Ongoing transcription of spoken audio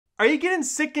Are you getting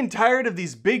sick and tired of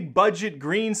these big budget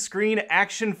green screen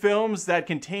action films that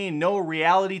contain no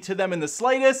reality to them in the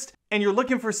slightest, and you're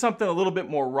looking for something a little bit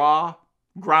more raw,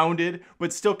 grounded,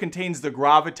 but still contains the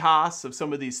gravitas of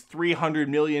some of these $300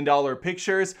 million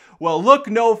pictures? Well, look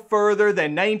no further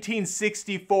than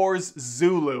 1964's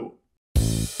Zulu.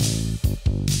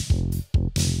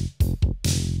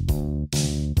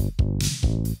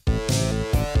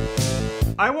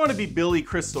 I want to be Billy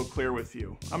crystal clear with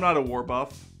you. I'm not a war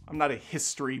buff. I'm not a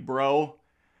history bro.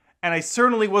 And I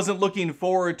certainly wasn't looking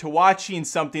forward to watching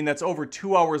something that's over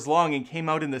 2 hours long and came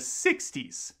out in the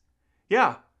 60s.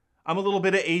 Yeah, I'm a little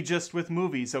bit of ageist with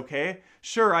movies, okay?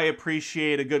 Sure, I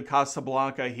appreciate a good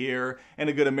Casablanca here and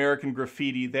a good American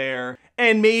Graffiti there,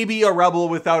 and maybe a Rebel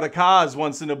Without a Cause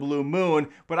once in a blue moon,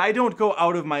 but I don't go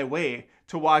out of my way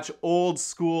to watch old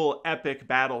school epic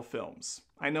battle films.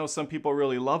 I know some people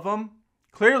really love them.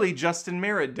 Clearly, Justin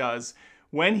Merritt does.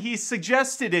 When he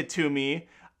suggested it to me,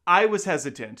 I was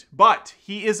hesitant, but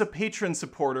he is a patron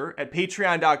supporter at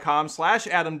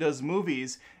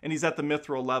patreon.com/AdamDoesMovies, and he's at the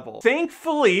Mithril level.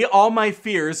 Thankfully, all my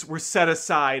fears were set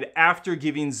aside after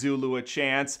giving Zulu a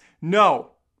chance.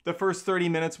 No, the first 30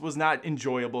 minutes was not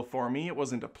enjoyable for me. It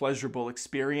wasn't a pleasurable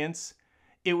experience.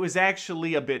 It was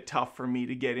actually a bit tough for me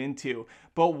to get into.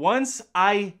 But once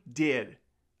I did,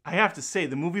 I have to say,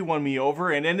 the movie won me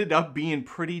over and ended up being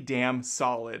pretty damn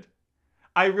solid.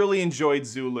 I really enjoyed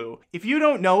Zulu. If you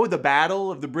don't know the battle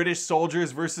of the British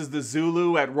soldiers versus the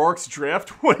Zulu at Rorke's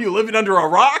Drift, what, are you living under a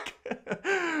rock?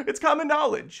 It's common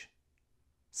knowledge.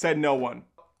 Said no one.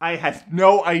 I had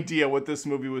no idea what this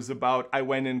movie was about. I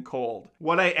went in cold.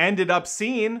 What I ended up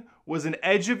seeing was an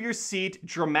edge-of-your-seat,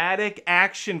 dramatic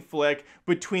action flick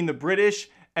between the British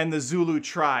and the Zulu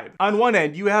tribe. On one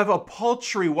end, you have a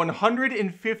paltry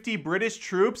 150 British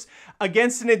troops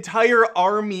against an entire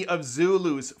army of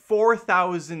Zulus,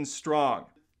 4,000 strong,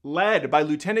 led by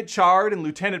Lieutenant Chard and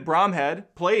Lieutenant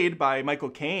Bromhead, played by Michael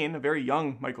Caine, a very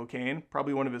young Michael Caine,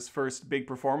 probably one of his first big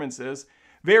performances.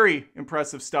 Very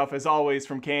impressive stuff, as always,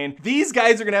 from Caine. These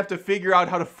guys are gonna have to figure out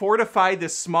how to fortify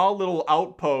this small little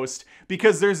outpost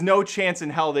because there's no chance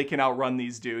in hell they can outrun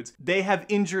these dudes. They have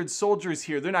injured soldiers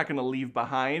here they're not gonna leave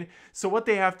behind. So what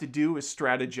they have to do is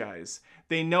strategize.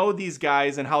 They know these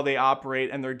guys and how they operate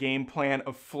and their game plan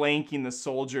of flanking the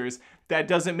soldiers. That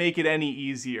doesn't make it any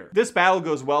easier. This battle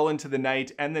goes well into the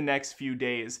night and the next few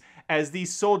days as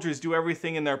these soldiers do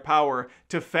everything in their power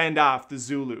to fend off the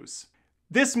Zulus.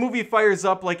 This movie fires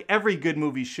up like every good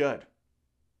movie should,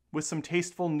 with some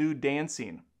tasteful nude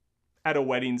dancing at a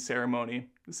wedding ceremony.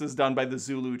 This is done by the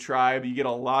Zulu tribe. You get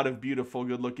a lot of beautiful,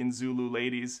 good-looking Zulu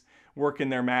ladies working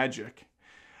their magic.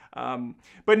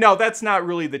 But no, that's not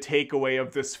really the takeaway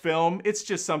of this film. It's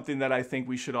just something that I think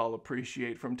we should all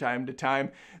appreciate from time to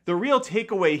time. The real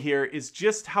takeaway here is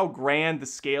just how grand the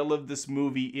scale of this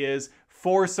movie is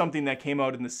for something that came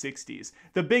out in the 60s.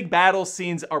 The big battle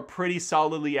scenes are pretty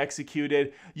solidly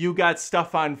executed. You got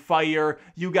stuff on fire,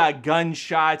 you got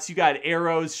gunshots, you got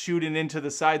arrows shooting into the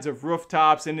sides of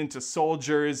rooftops and into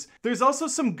soldiers. There's also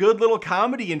some good little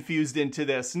comedy infused into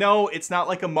this. No, it's not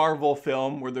like a Marvel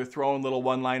film where they're throwing little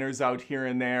one-liners out here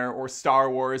and there, or Star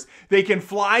Wars. They can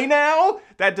fly now?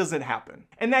 That doesn't happen.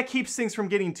 And that keeps things from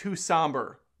getting too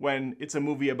somber when it's a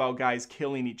movie about guys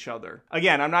killing each other.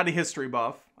 Again, I'm not a history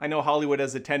buff. I know Hollywood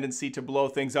has a tendency to blow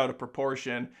things out of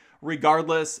proportion.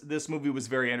 Regardless, this movie was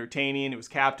very entertaining. It was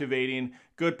captivating.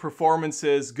 Good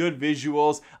performances, good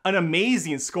visuals, an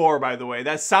amazing score, by the way.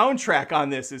 That soundtrack on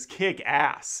this is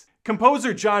kick-ass.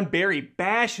 Composer John Barry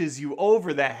bashes you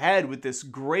over the head with this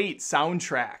great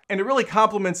soundtrack, and it really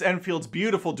complements Enfield's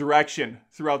beautiful direction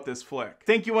throughout this flick.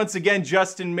 Thank you once again,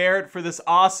 Justin Merritt, for this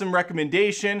awesome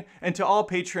recommendation, and to all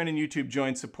Patreon and YouTube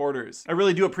joint supporters. I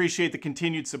really do appreciate the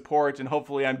continued support, and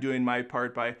hopefully I'm doing my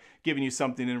part by giving you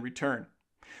something in return.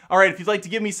 All right, if you'd like to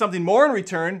give me something more in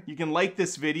return, you can like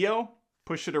this video,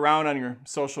 push it around on your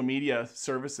social media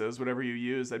services, whatever you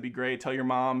use. That'd be great. Tell your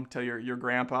mom, tell your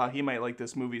grandpa. He might like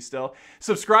this movie still.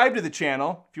 Subscribe to the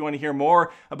channel if you want to hear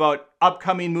more about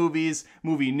upcoming movies,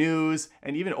 movie news,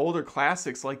 and even older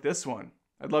classics like this one.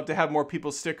 I'd love to have more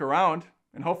people stick around,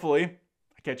 and hopefully,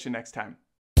 I'll catch you next time.